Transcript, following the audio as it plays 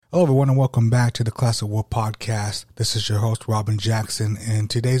Hello, everyone, and welcome back to the Classic Wolf Podcast. This is your host, Robin Jackson. In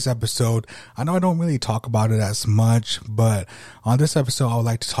today's episode, I know I don't really talk about it as much, but on this episode, I would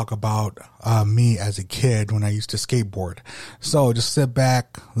like to talk about me as a kid when I used to skateboard. So just sit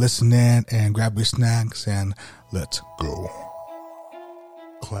back, listen in, and grab your snacks, and let's go.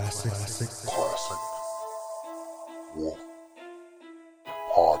 Classic Wolf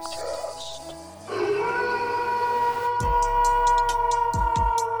Podcast.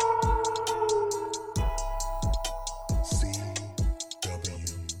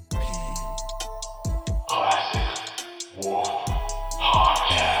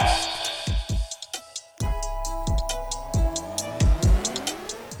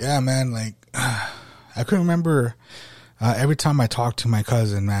 Yeah, man, like, I couldn't remember every time I talked to my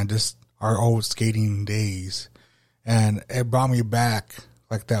cousin, man, just our old skating days. And it brought me back,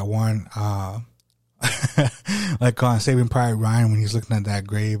 like that one, like on Saving Private Ryan when he's looking at that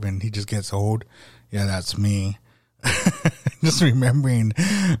grave and he just gets old. Yeah, that's me. Just remembering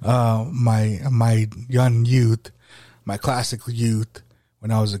my young youth, my classic youth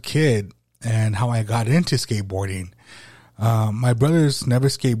when I was a kid and how I got into skateboarding. My brothers never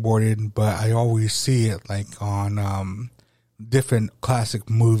skateboarded, but I always see it like on different classic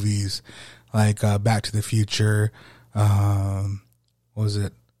movies, like Back to the Future, what was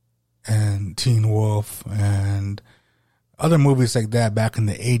it, and Teen Wolf, and other movies like that back in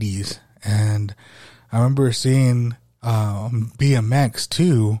the 80s. And I remember seeing BMX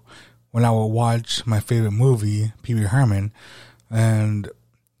too when I would watch my favorite movie, Pee Wee Herman, and,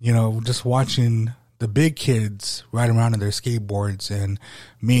 you know, just watching the big kids ride around on their skateboards and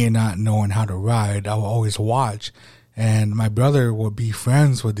me not knowing how to ride, I would always watch. And my brother would be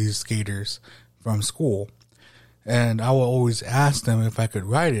friends with these skaters from school. And I would always ask them if I could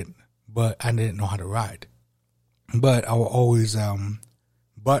ride it, but I didn't know how to ride. But I would always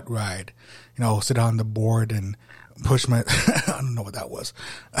butt ride. You know, sit on the board and push my, I don't know what that was.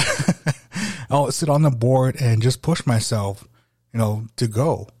 I would sit on the board and just push myself, you know, to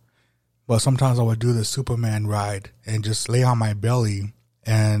go. But sometimes I would do the Superman ride and just lay on my belly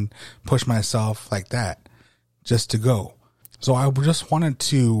and push myself like that just to go. So I just wanted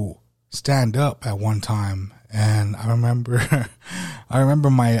to stand up at one time. And I remember,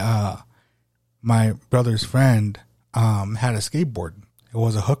 my brother's friend, had a skateboard. It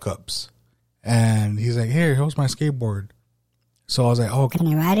was a hookups. And he's like, here's my skateboard. So I was like, oh, can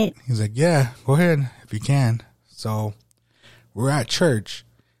I ride it? He's like, yeah, go ahead if you can. So we're at church.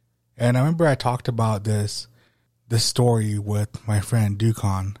 And I remember I talked about this story with my friend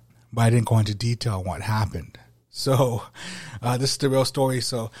Dukon, but I didn't go into detail on what happened. So, this is the real story.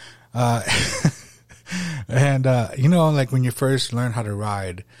 So, and, you know, like when you first learn how to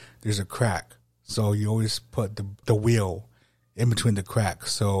ride, there's a crack. So you always put the wheel in between the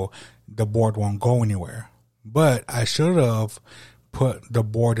cracks so the board won't go anywhere. But I should have put the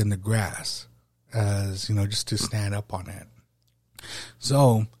board in the grass as, you know, just to stand up on it.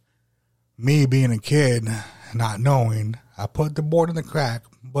 So, me being a kid, not knowing, I put the board in the crack,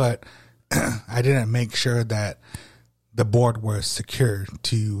 but I didn't make sure that the board was secure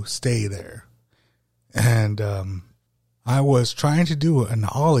to stay there. And I was trying to do an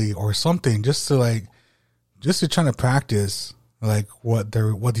ollie or something just to try to practice like what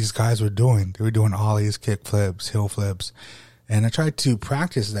these guys were doing. They were doing ollies, kick flips, hill flips, and I tried to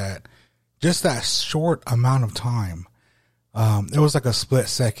practice that just that short amount of time. It was like a split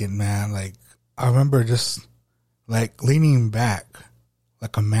second, man. Like, I remember just like leaning back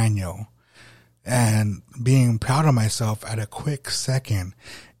like a manual and being proud of myself at a quick second.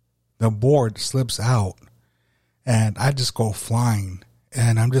 The board slips out and I just go flying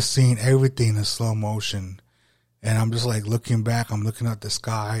and I'm just seeing everything in slow motion. And I'm just like looking back, I'm looking at the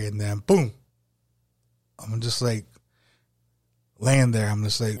sky and then boom, I'm just like laying there. I'm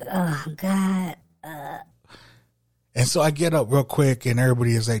just like, oh God. And so I get up real quick and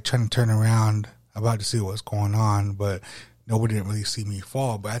everybody is like trying to turn around about to see what's going on, but nobody didn't really see me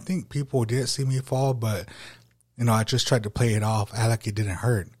fall. But I think people did see me fall, but, you know, I just tried to play it off, act like it didn't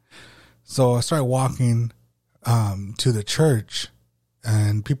hurt. So I started walking to the church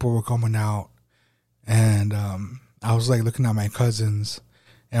and people were coming out and I was like looking at my cousins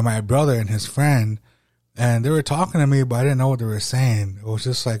and my brother and his friend and they were talking to me, but I didn't know what they were saying. It was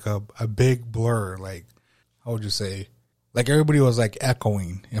just like a big blur, like, how would you say? Like everybody was like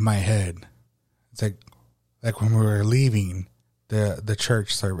echoing in my head. It's like when we were leaving the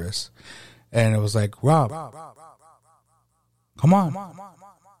church service, and it was like, Rob, come on,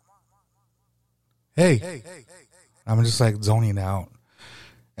 hey. I'm just like zoning out,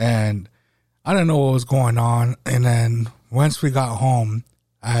 and I didn't know what was going on. And then once we got home,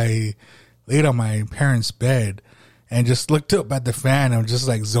 I laid on my parents' bed and just looked up at the fan and was just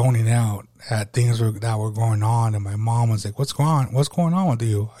like zoning out at things that were going on. And my mom was like, what's going on with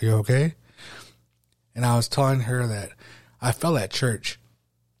you? Are you okay? And I was telling her that I fell at church.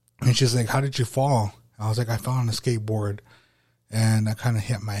 And she's like, how did you fall? I was like, I fell on a skateboard and I kind of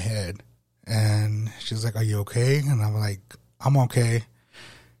hit my head. And she's like, are you okay? And I'm like, I'm okay.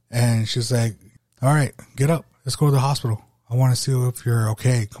 And she's like, all right, get up. Let's go to the hospital. I want to see if you're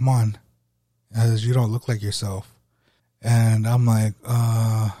okay. Come on. As you don't look like yourself. And I'm like,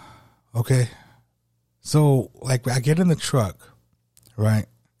 okay. So like I get in the truck, right?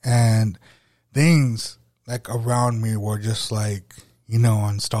 And things like around me were just like, you know,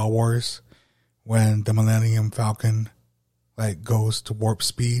 on Star Wars when the Millennium Falcon like goes to warp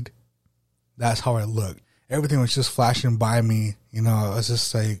speed. That's how it looked. Everything was just flashing by me. You know, I was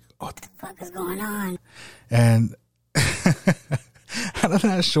just like, what the fuck is going on? And out of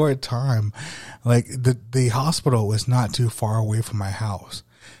that short time, like the hospital was not too far away from my house.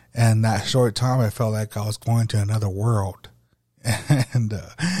 And that short time, I felt like I was going to another world.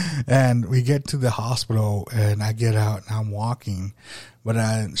 And we get to the hospital and I get out and I'm walking, but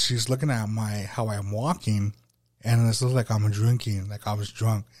she's looking at how I'm walking and it looks like I'm drinking, like I was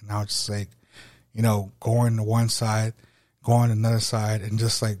drunk. And I was just like, you know, going to one side, going to another side and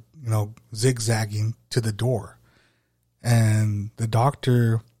just like, you know, zigzagging to the door. And the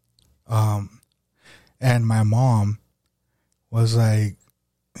doctor, and my mom was like,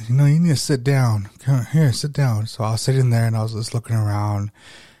 you know, you need to sit down. Come here, sit down. So I was sitting there and I was just looking around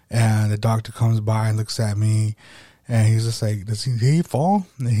and the doctor comes by and looks at me and he's just like, did he fall?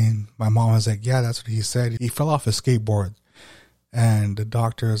 And my mom was like, yeah, that's what he said. He fell off a skateboard. And the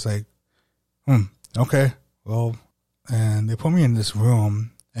doctor is like, okay, well, and they put me in this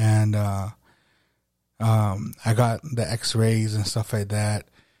room and, I got the x-rays and stuff like that.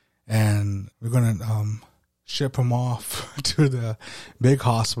 And we're going to, ship him off to the big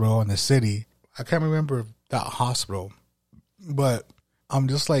hospital in the city. I can't remember that hospital, but I'm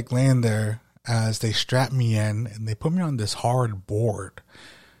just like laying there as they strap me in and they put me on this hard board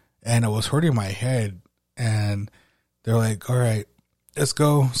and it was hurting my head and they're like, all right, let's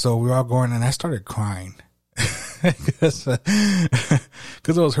go. So we were all going and I started crying because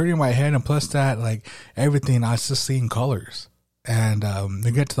it was hurting my head. And plus that, like everything, I was just seeing colors and,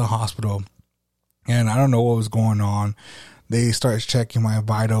 they get to the hospital. And I don't know what was going on. They start checking my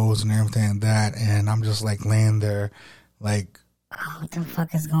vitals and everything like that. And I'm just like laying there like, oh, what the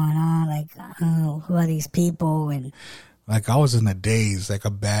fuck is going on? Like, oh, who are these people? And like I was in a daze, like a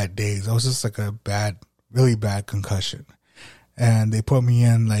bad daze. I was just like a really bad concussion. And they put me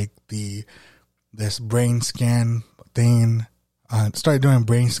in like this brain scan thing. Started doing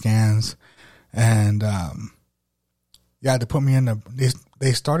brain scans. And, yeah, they put me in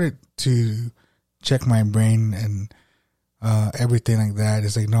they started to check my brain and everything like that.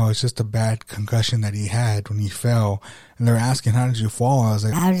 It's like, no, it's just a bad concussion that he had when he fell. And they're asking, how did you fall? I was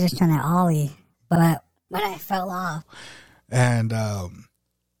like, I was just trying to ollie, but I fell off. And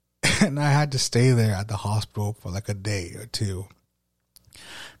and I had to stay there at the hospital for like a day or two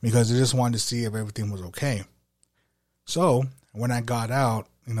because I just wanted to see if everything was okay. So when I got out,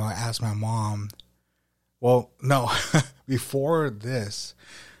 you know, I asked my mom, well, no, before this,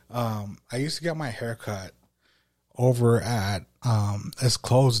 I used to get my hair cut over at, it's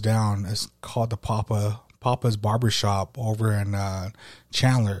closed down. It's called the Papa's Barbershop over in,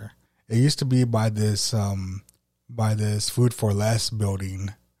 Chandler. It used to be by this Food for Less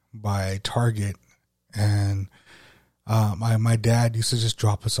building by Target. And, my dad used to just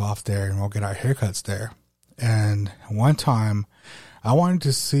drop us off there and we'll get our haircuts there. And one time I wanted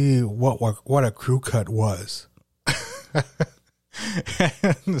to see what a crew cut was.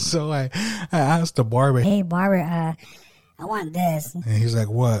 And so I asked the barber, hey barber, I want this. And he's like,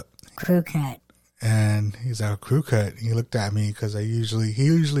 what? Crew cut. And he's like, a crew cut. He looked at me because he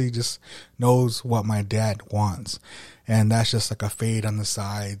usually just knows what my dad wants. And that's just like a fade on the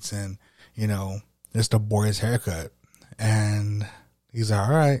sides and, you know, just a boy's haircut. And he's like,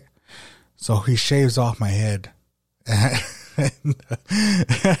 all right. So he shaves off my head. And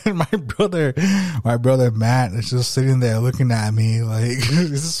my brother Matt is just sitting there looking at me like he's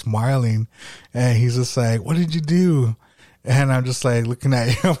just smiling, and he's just like, "What did you do?" And I'm just like looking at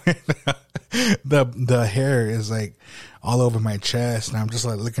him. The hair is like all over my chest, and I'm just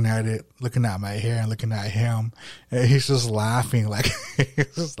like looking at my hair, and looking at him, and he's just laughing, like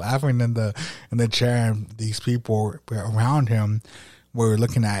he's just laughing in the chair. And these people around him were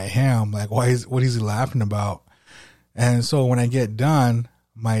looking at him like, what is he laughing about? And so when I get done,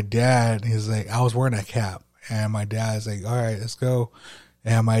 my dad, he's like, I was wearing a cap, and my dad's like, all right, let's go.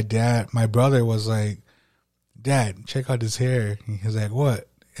 And my brother was like, Dad, check out his hair. He's like, what?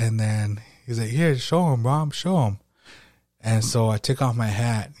 And then he's like, here, show him, Mom, show him. And so I took off my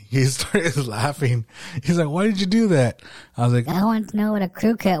hat. He started laughing. He's like, why did you do that? I was like, I want to know what a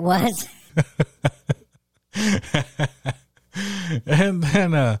crew cut was. And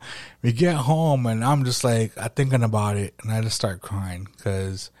then we get home, and I'm just like, I'm thinking about it, and I just start crying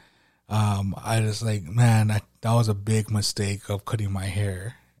because I just like, man, that was a big mistake of cutting my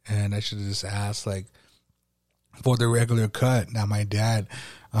hair. And I should have just asked, like, for the regular cut that my dad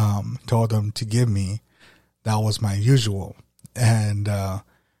told them to give me. That was my usual. And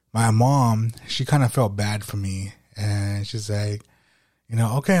my mom, she kind of felt bad for me. And she's like,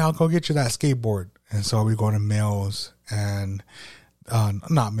 okay, I'll go get you that skateboard. And so we go to Mills and,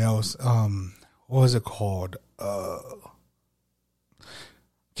 not Mills, what was it called? Cowtown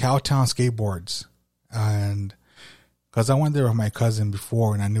Skateboards. And because I went there with my cousin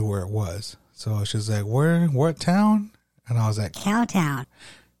before and I knew where it was. So she's like, what town? And I was like, Cowtown.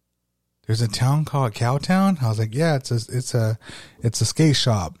 There's a town called Cowtown? I was like, yeah, it's a skate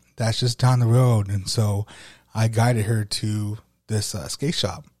shop that's just down the road. And so I guided her to this skate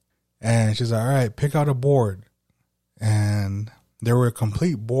shop. And she's like, all right, pick out a board. And there were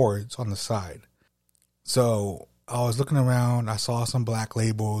complete boards on the side. So I was looking around. I saw some black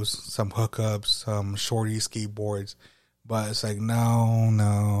labels, some hookups, some shorty skateboards. But it's like,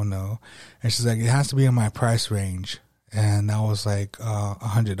 no. And she's like, it has to be in my price range. And that was like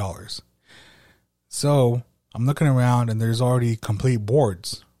 $100. So I'm looking around, and there's already complete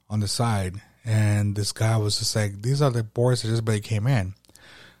boards on the side. And this guy was just like, these are the boards that just barely came in.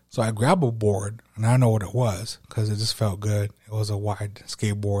 So I grabbed a board, and I don't know what it was because it just felt good. It was a wide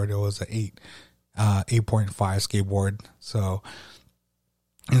skateboard. It was an 8.5 skateboard. So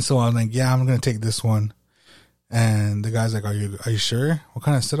I'm like, yeah, I'm going to take this one. And the guy's like, are you sure? What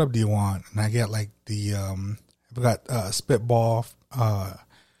kind of setup do you want? And I get like we got spitball,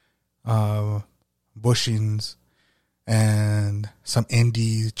 bushings, and some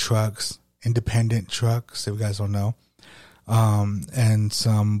independent trucks, if you guys don't know. And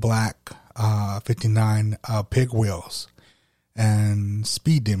some black 59 pig wheels and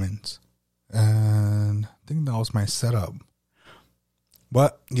speed demons. And I think that was my setup.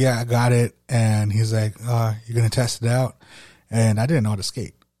 But yeah, I got it. And he's like, you're going to test it out? And I didn't know how to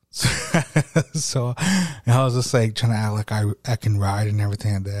skate. So and I was just like trying to act like I can ride and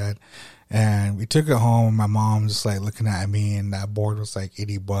everything like that. And we took it home. My mom just like looking at me, and that board was like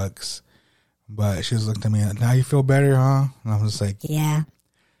 $80. But she was looking at me like, now you feel better, huh? And I was like, yeah.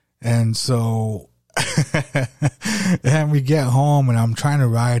 And so and we get home, and I'm trying to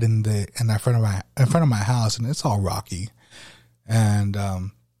ride in front of my house, and it's all rocky. And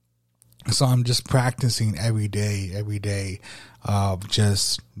so I'm just practicing every day of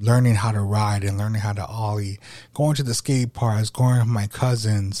just learning how to ride and learning how to ollie, going to the skate parks, going with my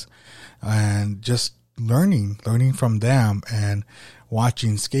cousins, and just learning from them and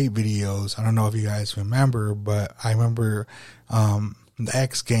watching skate videos. I don't know if you guys remember, but I remember the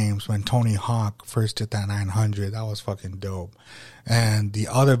X Games when Tony Hawk first did that 900. That was fucking dope. And the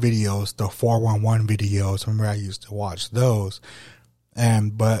other videos, the 411 videos, remember I used to watch those.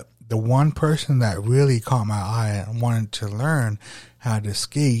 But the one person that really caught my eye and wanted to learn how to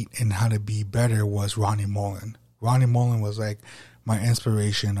skate and how to be better was Ronnie Mullen. Ronnie Mullen was like my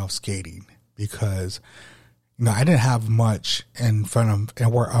inspiration of skating because, I didn't have much in front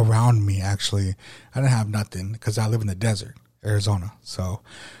of, or around me actually. I didn't have nothing because I live in the desert, Arizona. So,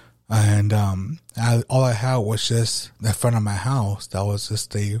 and all I had was just the front of my house. That was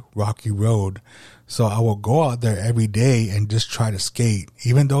just a rocky road. So I would go out there every day and just try to skate.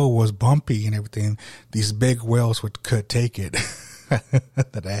 Even though it was bumpy and everything, these big wheels could take it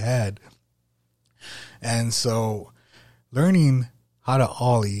that I had. And so learning how to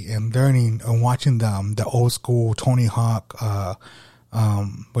ollie and learning and watching the old school Tony Hawk,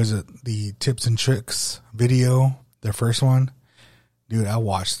 was it the tips and tricks video, the first one? Dude, I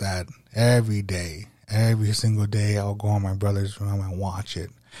watched that every day. Every single day I'll go in my brother's room and watch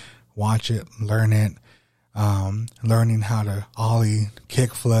it, learn it, learning how to ollie,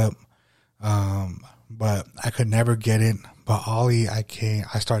 kickflip. But I could never get it. But ollie, I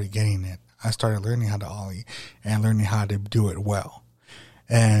started getting it. I started learning how to ollie and learning how to do it well.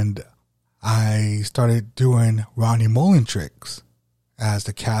 And I started doing Ronnie Mullen tricks as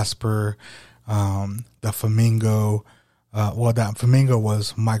the Casper, the Flamingo. That Flamingo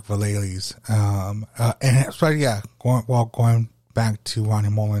was Mike Vallely's. And so, yeah, going back to Ronnie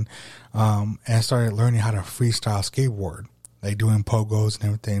Mullen, and I started learning how to freestyle skateboard, like doing pogos and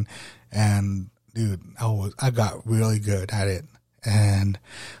everything. And dude, I got really good at it. And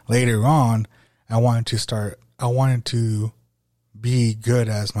later on, I wanted to be good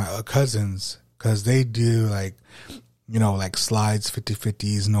as my cousins, because they do like, you know, like slides,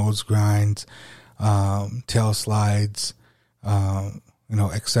 50-50s, nose grinds, tail slides, you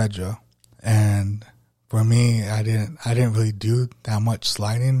know, etc. And for me, I didn't really do that much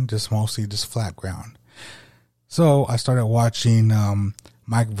sliding, mostly flat ground. So I started watching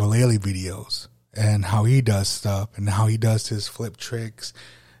Mike Vallely videos and how he does stuff and how he does his flip tricks.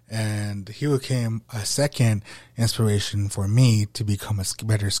 And he became a second inspiration for me to become a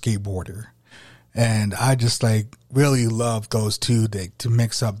better skateboarder. And I just like really love those two to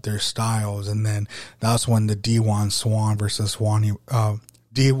mix up their styles. And then that's when the D1 Swan versus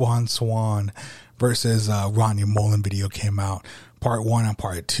Rodney Mullen video came out. Part 1 and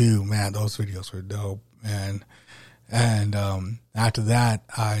part 2. Man, those videos were dope. And after that,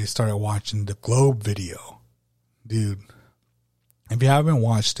 I started watching the Globe video. Dude, if you haven't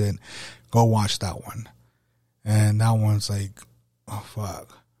watched it, go watch that one. And that one's like, oh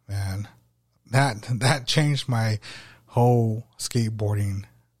fuck, man. That changed my whole skateboarding,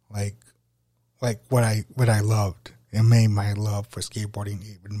 like what I loved. It made my love for skateboarding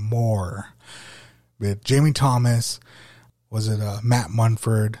even more. With Jamie Thomas, Matt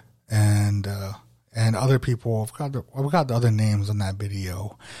Munford, and other people. I've got the other names on that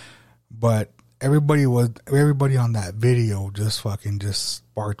video, but everybody on that video just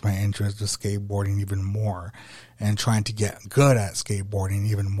sparked my interest to skateboarding even more, and trying to get good at skateboarding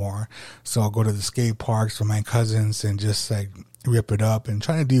even more. So I'll go to the skate parks with my cousins and just like rip it up and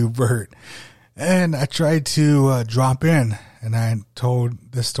try to do vert. And I tried to drop in, and I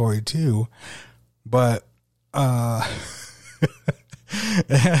told this story too, but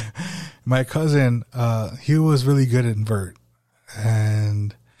my cousin, he was really good at vert,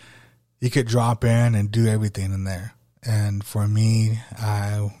 and he could drop in and do everything in there. And for me,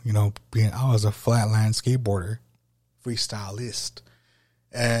 I was a flatland skateboarder, freestylist.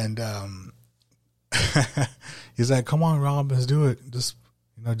 And he's like, come on, Rob, let's do it. Just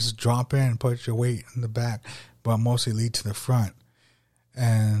drop in, put your weight in the back, but mostly lead to the front.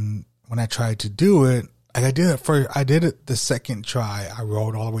 And when I tried to do it, I did it the second try. I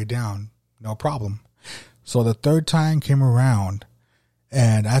rolled all the way down, no problem. So the third time came around,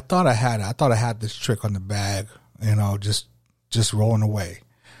 and I thought I had this trick on the bag, just rolling away.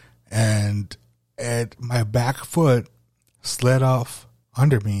 And my back foot slid off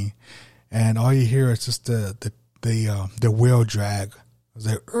under me, and all you hear is just the wheel drag. I was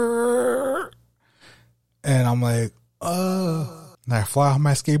like, Urgh! And I'm like, and I fly off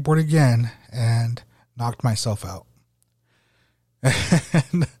my skateboard again and knocked myself out.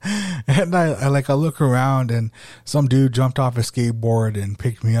 and I look around, and some dude jumped off a skateboard and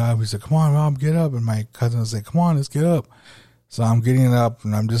picked me up. He's like, come on, Rob, get up. And my cousin was like, come on, let's get up. So I'm getting up,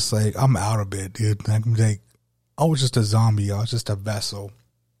 and I'm just like, I'm out of it, dude. I was just a zombie. I was just a vessel,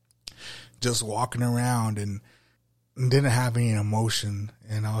 just walking around and didn't have any emotion.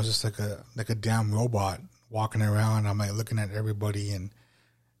 And I was just like a damn robot walking around. I'm like looking at everybody, and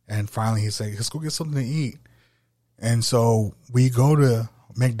finally he's like, let's go get something to eat. And so we go to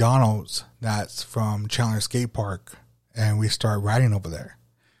McDonald's that's from Chandler Skate Park, and we start riding over there.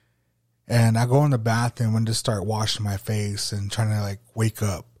 And I go in the bathroom and just start washing my face and trying to wake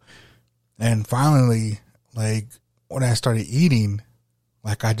up. And finally, when I started eating,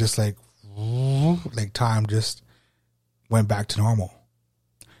 I just time just went back to normal.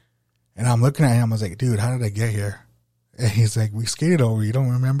 And I'm looking at him, I was like, dude, how did I get here? And he's like, we skated over, you don't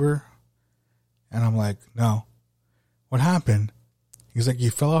remember? And I'm like, no. What happened? He's like,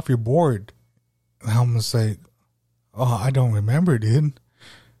 you fell off your board. And I'm just like, oh, I don't remember, dude. What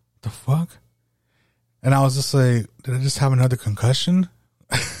the fuck? And I was just like, did I just have another concussion?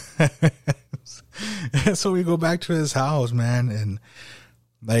 And so we go back to his house, man, and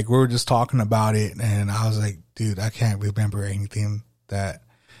we were just talking about it, and I was like, dude, I can't remember anything that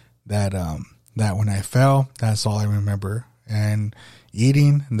when I fell, that's all I remember. And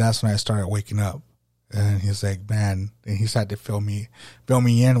eating, that's when I started waking up. And he's like, man, and he started to fill me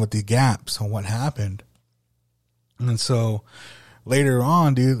in with the gaps on what happened. And so later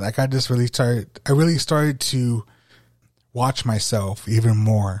on, dude, I really started to watch myself even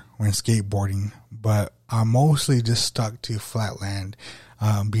more when skateboarding, but I mostly just stuck to flatland,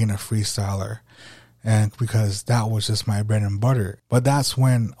 being a freestyler, and because that was just my bread and butter. But that's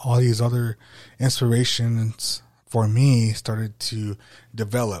when all these other inspirations for me started to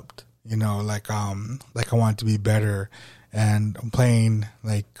develop. I wanted to be better, and I'm playing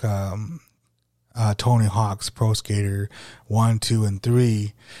Tony Hawk's Pro Skater 1, 2, and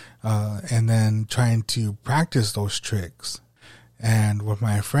 3, and then trying to practice those tricks. And with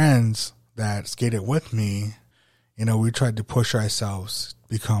my friends that skated with me, we tried to push ourselves to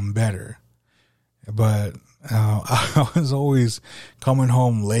become better. But I was always coming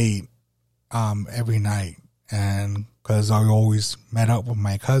home late every night, and because I always met up with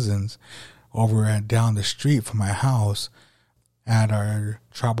my cousins over down the street from my house at our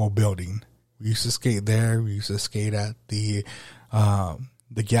tribal building. We used to skate there. We used to skate at the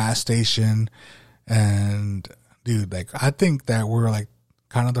gas station, and dude, like I think that we're like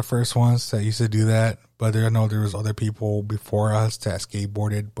kind of the first ones that used to do that. But I know there was other people before us that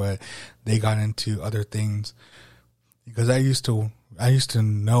skateboarded, but they got into other things. Because I used to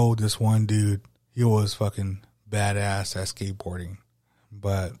know this one dude. He was fucking badass at skateboarding,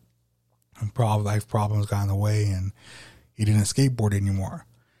 but life problems got in the way, and he didn't skateboard anymore.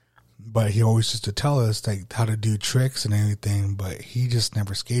 But he always used to tell us like how to do tricks and everything, but he just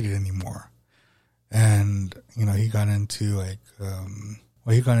never skated anymore. And he got into like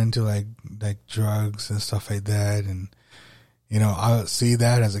drugs and stuff like that. And I would see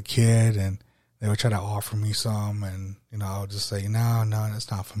that as a kid, and they would try to offer me some, and I would just say no,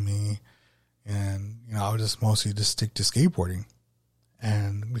 that's not for me. And I would just mostly just stick to skateboarding.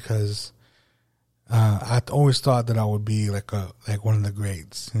 And because I always thought that I would be like one of the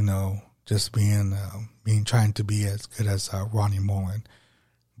greats, just being trying to be as good as Ronnie Mullen.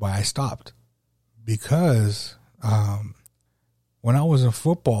 But I stopped because when I was in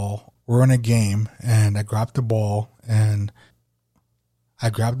football, we're in a game, and I grabbed the ball and I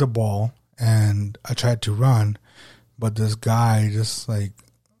tried to run, but this guy just like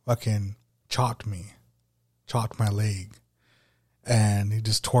fucking chopped my leg, and he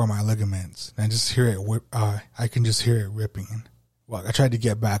just tore my ligaments. And I just hear it I can just hear it ripping. Well, I tried to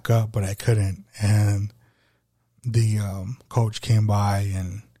get back up, but I couldn't. And the coach came by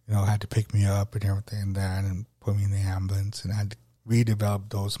and had to pick me up and everything and that, and put me in the ambulance, and I had to redevelop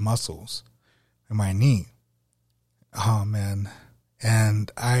those muscles in my knee. Oh man. And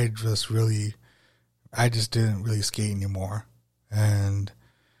I just didn't really skate anymore. And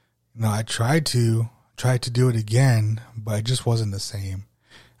I tried to do it again, but it just wasn't the same.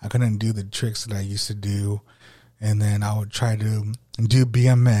 I couldn't do the tricks that I used to do. And then I would try to do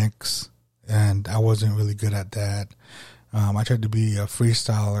BMX, and I wasn't really good at that. I tried to be a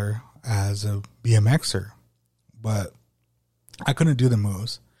freestyler as a BMXer, but I couldn't do the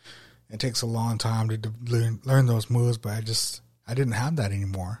moves. It takes a long time to learn those moves, but I didn't have that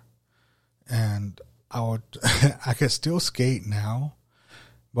anymore. And I could still skate now,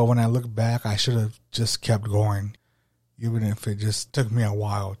 but when I look back, I should have just kept going. Even if it just took me a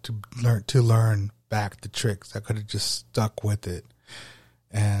while to learn back the tricks, I could have just stuck with it.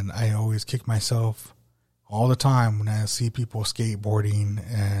 And I always kick myself all the time when I see people skateboarding,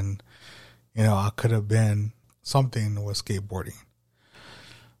 and I could have been something with skateboarding.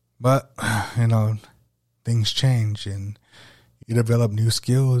 But things change, and you develop new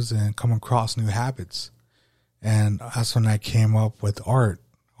skills and come across new habits. And that's when I came up with art.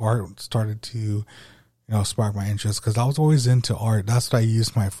 Art started to spark my interest, because I was always into art. That's what I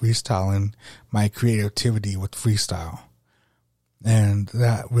used my freestyle and my creativity with freestyle. And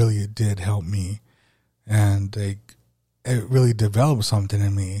that really did help me. And it really developed something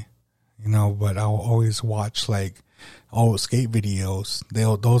in me, but I'll always watch like old skate videos.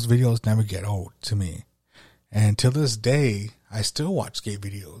 Those videos never get old to me. And to this day, I still watch skate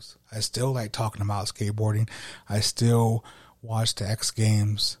videos. I still like talking about skateboarding. I still watch the X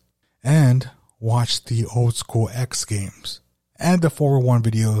Games and watch the old school X Games and the 401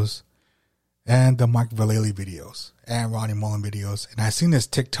 videos and the Mike Vallely videos and Ronnie Mullen videos. And I seen this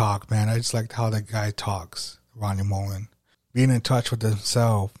TikTok, man. I just liked how that guy talks, Ronnie Mullen. Being in touch with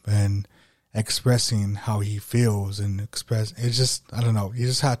himself and expressing how he feels and it's just, I don't know. You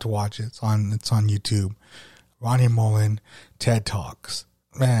just have to watch it. It's on YouTube. Ronnie Mullen TED Talks.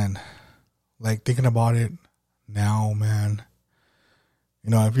 Man, like thinking about it now, man.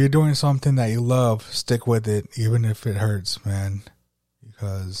 If you're doing something that you love, stick with it, even if it hurts, man.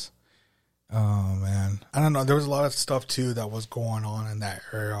 Because, oh man, I don't know. There was a lot of stuff too that was going on in that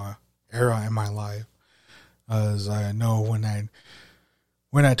era in my life. As I know when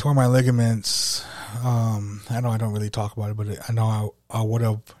I tore my ligaments, I know I don't really talk about it, but I know I would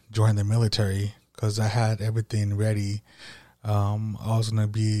have joined the military because I had everything ready. I was going to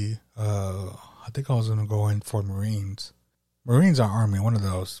be, I think I was going to go in for Marines. Marines or Army, one of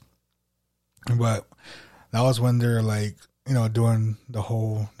those. But that was when they're like, doing the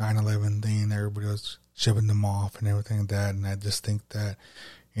whole 9/11 thing. Everybody was shipping them off and everything like that. And I just think that,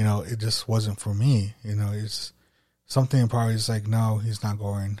 it just wasn't for me. It's something probably is like, no, he's not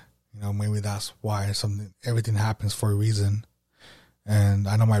going. Maybe that's why everything happens for a reason. And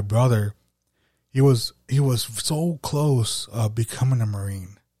I know my brother, he was so close of becoming a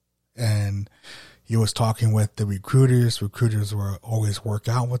Marine. And he was talking with the recruiters. Recruiters were always work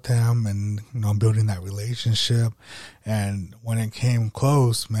out with him and, building that relationship. And when it came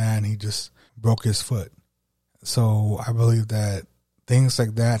close, man, he just broke his foot. So I believe that things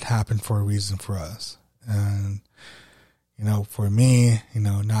like that happen for a reason for us. And, for me,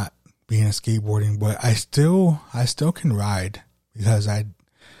 not being a skateboarding, but I still can ride because I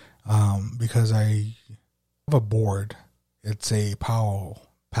have a board. It's a Powell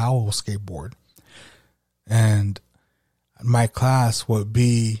skateboard. And my class would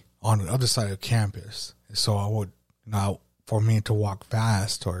be on the other side of campus. So I would, for me to walk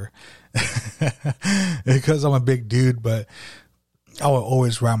fast or because I'm a big dude, but I would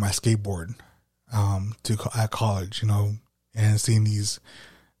always ride my skateboard at college, and seeing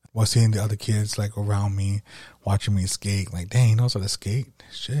the other kids like around me watching me skate, like, dang, he knows how to skate.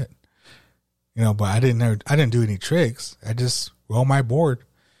 Shit. But I didn't do any tricks. I just rolled my board,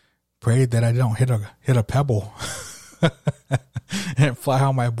 prayed that I don't hit a pebble and fly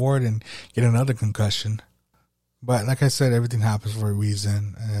on my board and get another concussion. But like I said, everything happens for a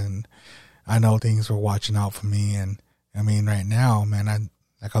reason, and I know things were watching out for me. And I mean, right now, man, I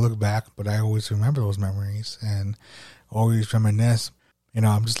look back, but I always remember those memories and always reminisce.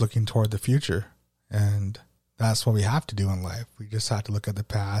 I'm just looking toward the future, and that's what we have to do in life. We just have to look at the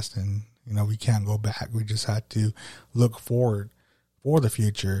past, and we can't go back. We just have to look forward for the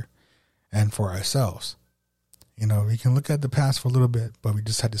future and for ourselves. We can look at the past for a little bit, but we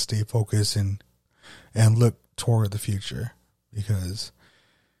just have to stay focused and look toward the future, because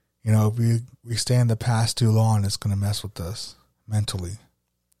if we stay in the past too long, it's going to mess with us mentally,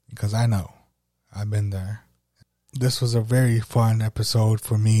 because I know I've been there. This was a very fun episode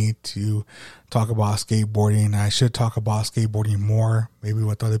for me to talk about skateboarding. I should talk about skateboarding more, maybe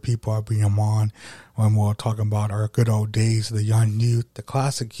with other people. I'll bring them on when we'll talk about our good old days, the young youth, the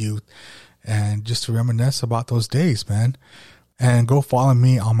classic youth, and just to reminisce about those days, man. And go follow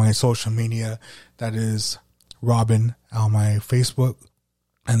me on my social media. That is Robin on my Facebook,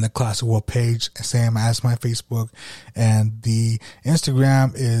 and the Classic World page, same as my Facebook. And the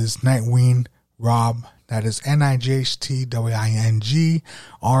Instagram is Nightwing Rob. That is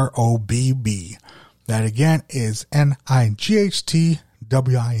NIGHTWINGROBB. That again is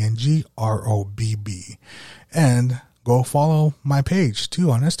NIGHTWINGROBB. And go follow my page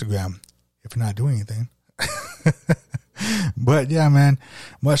too on Instagram if you're not doing anything. But yeah, man,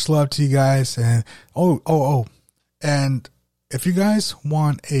 much love to you guys. And and if you guys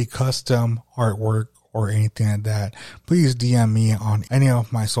want a custom artwork or anything like that, please DM me on any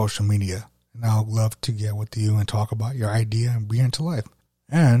of my social media. And I'll love to get with you and talk about your idea and bring it to life.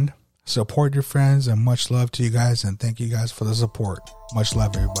 And support your friends, and much love to you guys. And thank you guys for the support. Much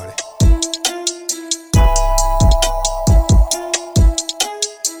love, everybody.